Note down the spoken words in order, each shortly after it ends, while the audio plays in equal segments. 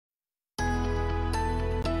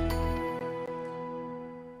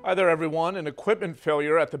Hi there, everyone. An equipment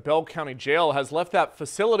failure at the Bell County Jail has left that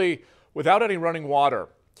facility without any running water.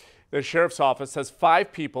 The sheriff's office says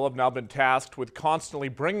 5 people have now been tasked with constantly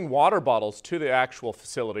bringing water bottles to the actual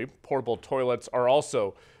facility. Portable toilets are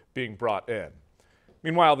also being brought in.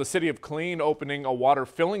 Meanwhile, the city of Killeen opening a water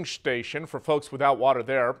filling station for folks without water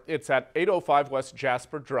there. It's at 805 West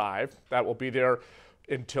Jasper Drive. That will be there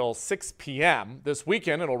until 6 p.m. This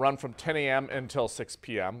weekend, it'll run from 10 a.m. until 6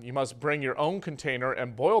 p.m. You must bring your own container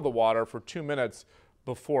and boil the water for 2 minutes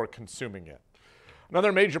before consuming it.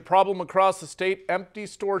 Another major problem across the state, empty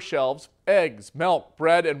store shelves. Eggs, milk,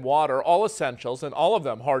 bread, and water, all essentials, and all of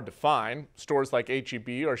them hard to find. Stores like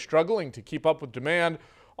H-E-B are struggling to keep up with demand.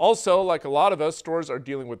 Also, like a lot of us, stores are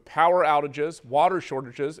dealing with power outages, water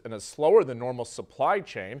shortages, and a slower than normal supply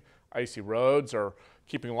chain. Icy roads are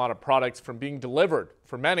keeping a lot of products from being delivered.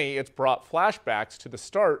 For many, it's brought flashbacks to the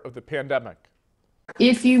start of the pandemic.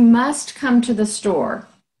 If you must come to the store,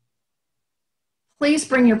 please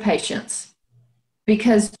bring your patients,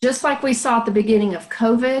 because just like we saw at the beginning of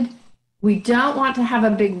COVID, we don't want to have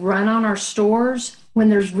a big run on our stores when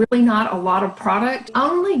there's really not a lot of product.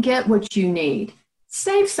 Only get what you need.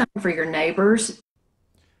 Save some for your neighbors.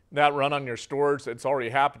 That run on your stores, it's already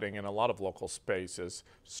happening in a lot of local spaces.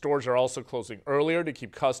 Stores are also closing earlier to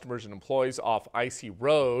keep customers and employees off icy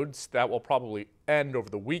roads. That will probably end over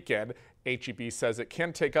the weekend. H-E-B says it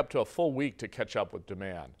can take up to a full week to catch up with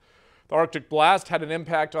demand. The Arctic blast had an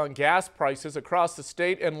impact on gas prices across the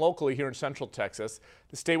state and locally here in Central Texas.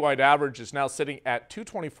 The statewide average is now sitting at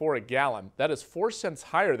 $2.24 a gallon. That is 4 cents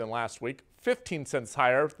higher than last week, 15 cents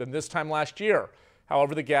higher than this time last year.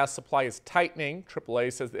 However, the gas supply is tightening.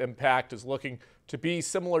 AAA says the impact is looking to be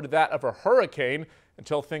similar to that of a hurricane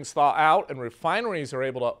until things thaw out and refineries are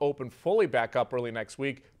able to open fully back up early next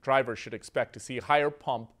week. Drivers should expect to see higher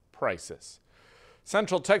pump prices.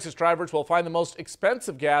 Central Texas drivers will find the most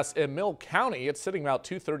expensive gas in Mill County. It's sitting about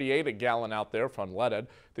 $2.38 a gallon out there for unleaded.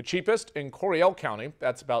 The cheapest in Coryell County,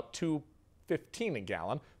 that's about $2.15 a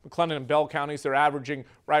gallon. McLennan and Bell counties, they're averaging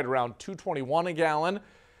right around $2.21 a gallon.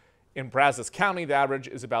 In Brazos County, the average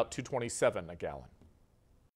is about $2.27 a gallon.